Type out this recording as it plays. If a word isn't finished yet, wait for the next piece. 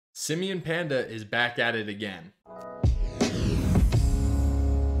Simeon Panda is back at it again.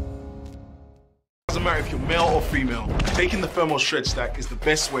 Doesn't matter if you're male or female, taking the thermal shred stack is the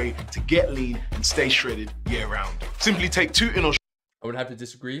best way to get lean and stay shredded year round. Simply take 2 inner. I would have to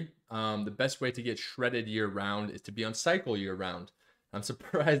disagree. The best way to get shredded year round is to be on cycle year round. I'm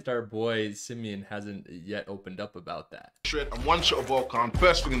surprised our boy Simeon hasn't yet opened up about that. Shred and 1 shot of Volcan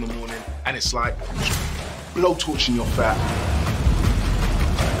first thing in the morning, and it's like blowtorching your fat.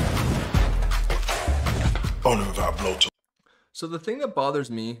 Only without blowtorch. So the thing that bothers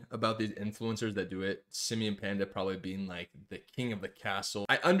me about these influencers that do it, Simeon Panda probably being like the king of the castle.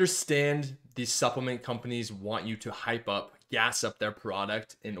 I understand these supplement companies want you to hype up, gas up their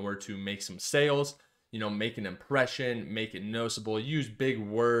product in order to make some sales, you know, make an impression, make it noticeable, use big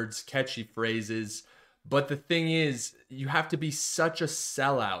words, catchy phrases. But the thing is, you have to be such a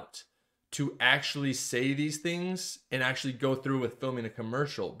sellout to actually say these things and actually go through with filming a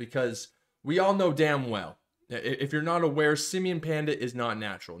commercial, because we all know damn well, if you're not aware, Simeon Panda is not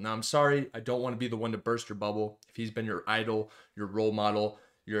natural. Now, I'm sorry, I don't want to be the one to burst your bubble. If he's been your idol, your role model,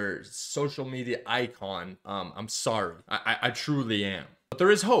 your social media icon, I'm sorry. I truly am. But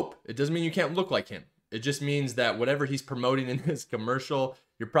there is hope. It doesn't mean you can't look like him. It just means that whatever he's promoting in this commercial,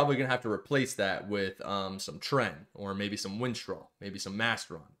 you're probably going to have to replace that with some Tren, or maybe some Winstrol, maybe some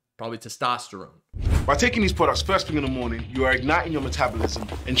Masteron, probably testosterone. By taking these products first thing in the morning, you are igniting your metabolism,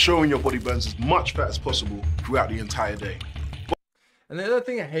 ensuring your body burns as much fat as possible throughout the entire day. And the other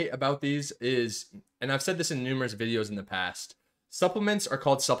thing I hate about these is, and I've said this in numerous videos in the past, supplements are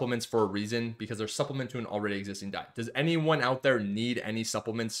called supplements for a reason, because they're supplement to an already existing diet. Does anyone out there need any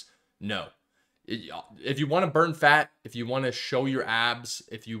supplements? No. If you want to burn fat, if you want to show your abs,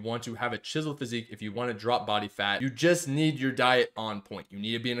 if you want to have a chiseled physique, if you want to drop body fat, you just need your diet on point. You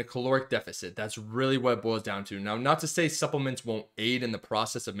need to be in a caloric deficit. That's really what it boils down to. Now, not to say supplements won't aid in the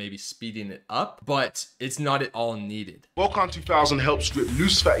process of maybe speeding it up, but it's not at all needed. Volcan 2000 helps strip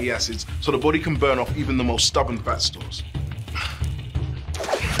loose fatty acids so the body can burn off even the most stubborn fat stores.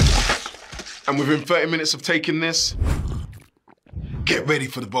 And within 30 minutes of taking this, get ready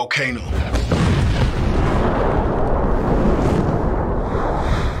for the volcano.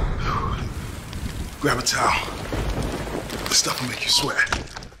 Grab a towel. This stuff will make you sweat.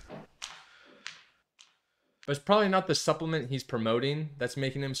 But it's probably not the supplement he's promoting that's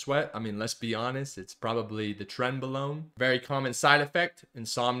making him sweat. I mean, let's be honest, it's probably the trenbolone. Very common side effect,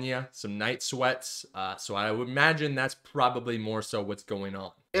 insomnia, some night sweats. So I would imagine that's probably more so what's going on.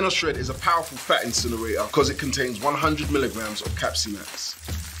 InnoShred is a powerful fat incinerator because it contains 100 milligrams of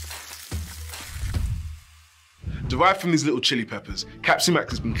Capsimax. Derived from these little chili peppers, Capsimax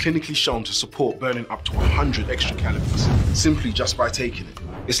has been clinically shown to support burning up to 100 extra calories, simply just by taking it.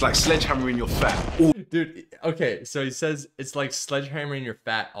 It's like sledgehammering your fat. Dude, okay, so he says it's like sledgehammering your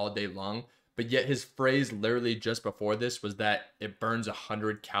fat all day long, but yet his phrase literally just before this was that it burns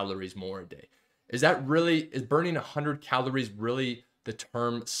 100 calories more a day. Is burning 100 calories really the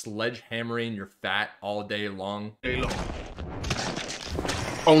term sledgehammering your fat all day long?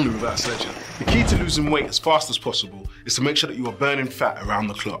 Only without sledgehammer. The key to losing weight as fast as possible is to make sure that you are burning fat around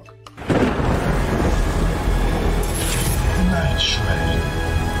the clock. Night shred.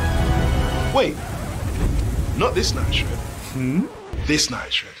 Wait, not this night shred. This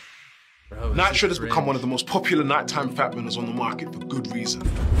night shred. Bro, night shred has become one of the most popular nighttime fat burners on the market for good reason.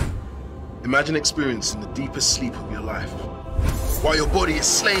 Imagine experiencing the deepest sleep of your life, while your body is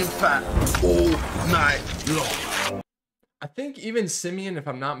slaying fat all night long. I think even Simeon, if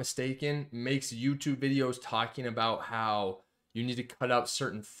I'm not mistaken, makes YouTube videos talking about how you need to cut out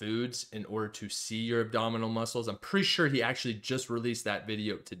certain foods in order to see your abdominal muscles. I'm pretty sure he actually just released that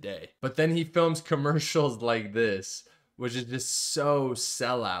video today. But then he films commercials like this, which is just so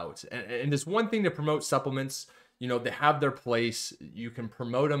sellout. And it's one thing to promote supplements. You know, they have their place. You can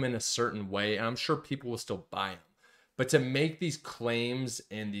promote them in a certain way, and I'm sure people will still buy them. But to make these claims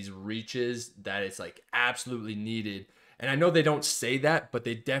and these reaches that it's like absolutely needed, and I know they don't say that, but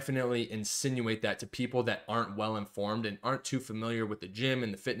they definitely insinuate that to people that aren't well informed and aren't too familiar with the gym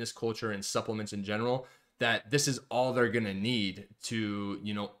and the fitness culture and supplements in general, that this is all they're gonna need to,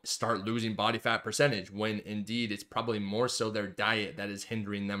 you know, start losing body fat percentage, when indeed it's probably more so their diet that is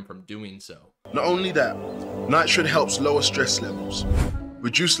hindering them from doing so. Not only that, Night Shred helps lower stress levels,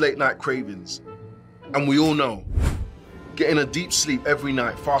 reduce late night cravings, and we all know, getting a deep sleep every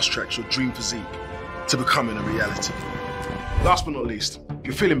night fast tracks your dream physique to becoming a reality. Last but not least, if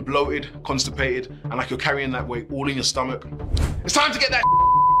you're feeling bloated, constipated, and like you're carrying that weight all in your stomach, it's time to get that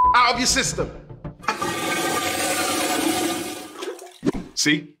out of your system.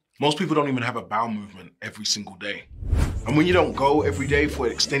 See, most people don't even have a bowel movement every single day. And when you don't go every day for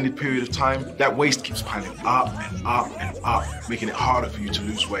an extended period of time, that waist keeps piling up and up and up, making it harder for you to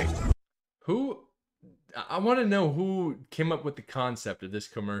lose weight. I want to know who came up with the concept of this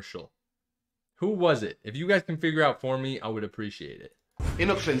commercial. Who was it? If you guys can figure out for me, I would appreciate it.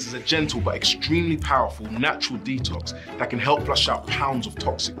 Inner Cleanse is a gentle but extremely powerful natural detox that can help flush out pounds of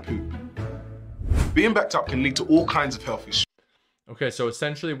toxic poop. Being backed up can lead to all kinds of health issues. Okay, so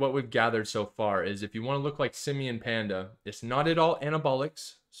essentially what we've gathered so far is if you want to look like Simeon Panda, it's not at all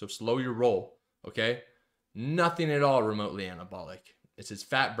anabolics, so slow your roll, okay? Nothing at all remotely anabolic. It's his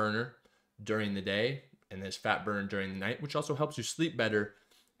fat burner during the day and his fat burn during the night, which also helps you sleep better.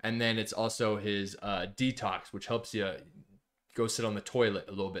 And then it's also his detox, which helps you go sit on the toilet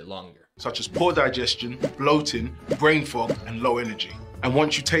a little bit longer. Such as poor digestion, bloating, brain fog, and low energy. And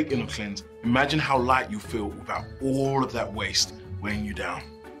once you take Inner Cleanse, imagine how light you feel without all of that waste weighing you down.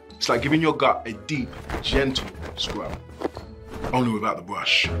 It's like giving your gut a deep, gentle scrub, only without the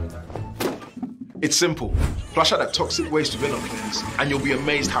brush. It's simple. Flush out that toxic waste with Inner Cleanse, and you'll be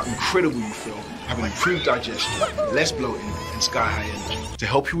amazed how incredible you feel, having improved digestion, less bloating, and sky-high energy to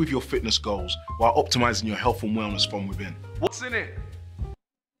help you with your fitness goals while optimizing your health and wellness from within. What's in it?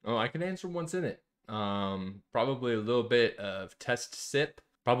 Oh, I can answer what's in it. Probably a little bit of test sip,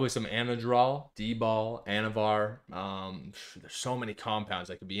 probably some anadrol, D-ball, anavar. There's so many compounds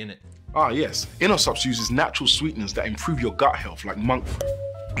that could be in it. Ah, yes. InnoSups uses natural sweeteners that improve your gut health, like monk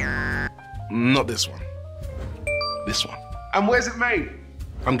fruit. Not this one. This one. And where's it made?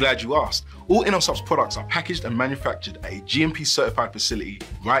 I'm glad you asked. All InnoSups products are packaged and manufactured at a GMP certified facility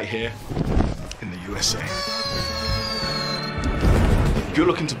right here in the USA. If you're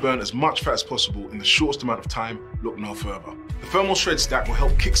looking to burn as much fat as possible in the shortest amount of time, look no further. The Thermal Shred Stack will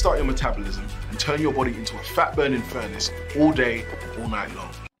help kickstart your metabolism and turn your body into a fat burning furnace all day, all night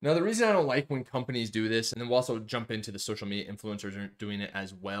long. Now, the reason I don't like when companies do this, and then we'll also jump into the social media influencers are doing it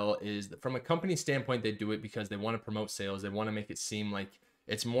as well, is that from a company standpoint, they do it because they want to promote sales. They want to make it seem like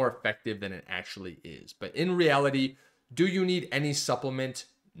it's more effective than it actually is. But in reality, do you need any supplement?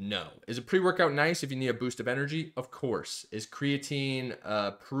 No. Is a pre-workout nice if you need a boost of energy? Of course. Is creatine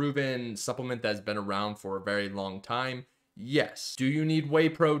a proven supplement that's been around for a very long time? Yes. Do you need whey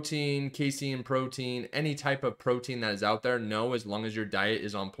protein, casein protein, any type of protein that is out there? No, as long as your diet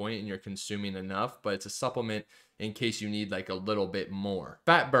is on point and you're consuming enough, but it's a supplement in case you need like a little bit more.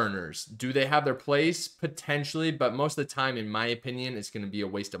 Fat burners, do they have their place? Potentially, but most of the time, in my opinion, it's going to be a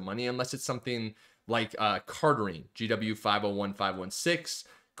waste of money unless it's something like Cardarine, GW501516,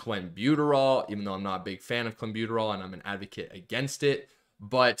 clenbuterol, even though I'm not a big fan of clenbuterol and I'm an advocate against it,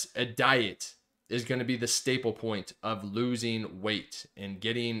 but a diet is going to be the staple point of losing weight and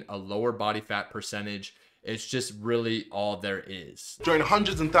getting a lower body fat percentage. It's just really all there is. Join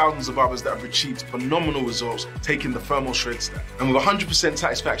hundreds and thousands of others that have achieved phenomenal results taking the Thermal Shred Stack. And with 100%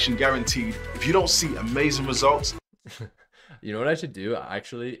 satisfaction guaranteed, if you don't see amazing results... You know what I should do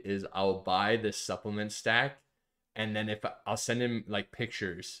actually is I'll buy this supplement stack, and then I'll send him like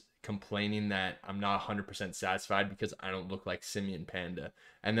pictures complaining that I'm not 100% satisfied because I don't look like Simeon Panda,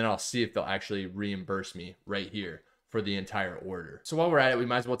 and then I'll see if they'll actually reimburse me right here for the entire order. So while we're at it, we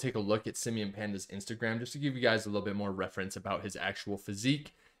might as well take a look at Simeon Panda's Instagram just to give you guys a little bit more reference about his actual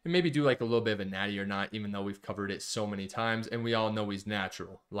physique and maybe do like a little bit of a natty or not, even though we've covered it so many times and we all know he's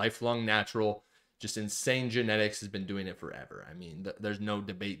natural, lifelong natural, just insane genetics, has been doing it forever. I mean, there's no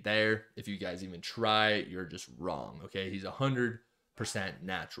debate there. If you guys even try, you're just wrong, okay? He's 100%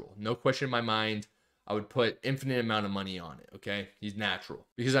 natural. No question in my mind. I would put infinite amount of money on it, okay? He's natural.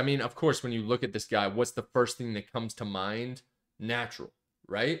 Because, I mean, of course, when you look at this guy, what's the first thing that comes to mind? Natural,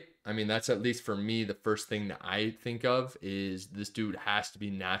 right? I mean, that's at least for me, the first thing that I think of is this dude has to be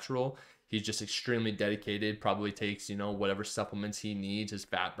natural. He's just extremely dedicated, probably takes, you know, whatever supplements he needs, his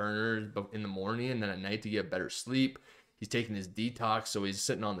fat burners in the morning and then at night to get better sleep. He's taking his detox, so he's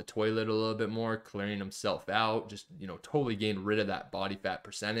sitting on the toilet a little bit more, clearing himself out, just, you know, totally getting rid of that body fat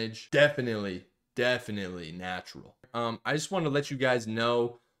percentage. Definitely natural. I just want to let you guys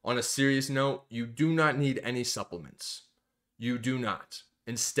know, on a serious note, you do not need any supplements. You do not.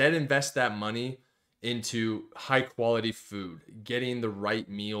 Instead, invest that money into high quality food, getting the right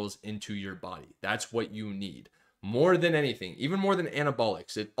meals into your body. That's what you need. More than anything, even more than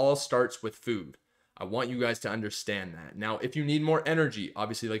anabolics, it all starts with food. I want you guys to understand that. Now, if you need more energy,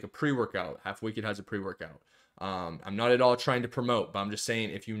 obviously like a pre-workout, Half Wicked has a pre-workout. I'm not at all trying to promote, but I'm just saying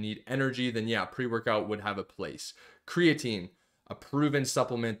if you need energy, then yeah, pre-workout would have a place. Creatine, a proven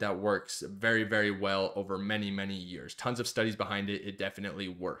supplement that works very, very well over many, many years. Tons of studies behind it. It definitely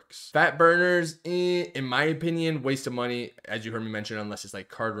works. Fat burners, in my opinion, waste of money, as you heard me mention, unless it's like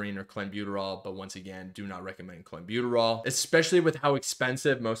cardarine or clenbuterol. But once again, do not recommend clenbuterol, especially with how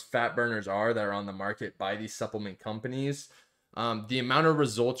expensive most fat burners are that are on the market by these supplement companies. The amount of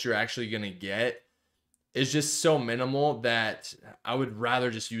results you're actually going to get is just so minimal that I would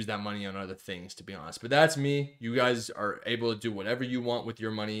rather just use that money on other things, to be honest. But that's me. You guys are able to do whatever you want with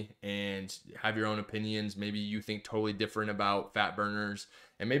your money and have your own opinions. Maybe you think totally different about fat burners,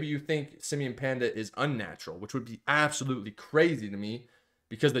 and maybe you think Simeon Panda is unnatural, which would be absolutely crazy to me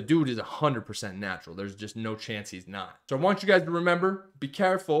because the dude is 100% natural. There's just no chance he's not. So I want you guys to remember, be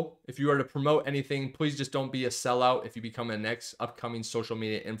careful. If you are to promote anything, please just don't be a sellout if you become a next upcoming social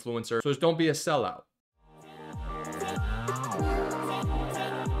media influencer. So just don't be a sellout.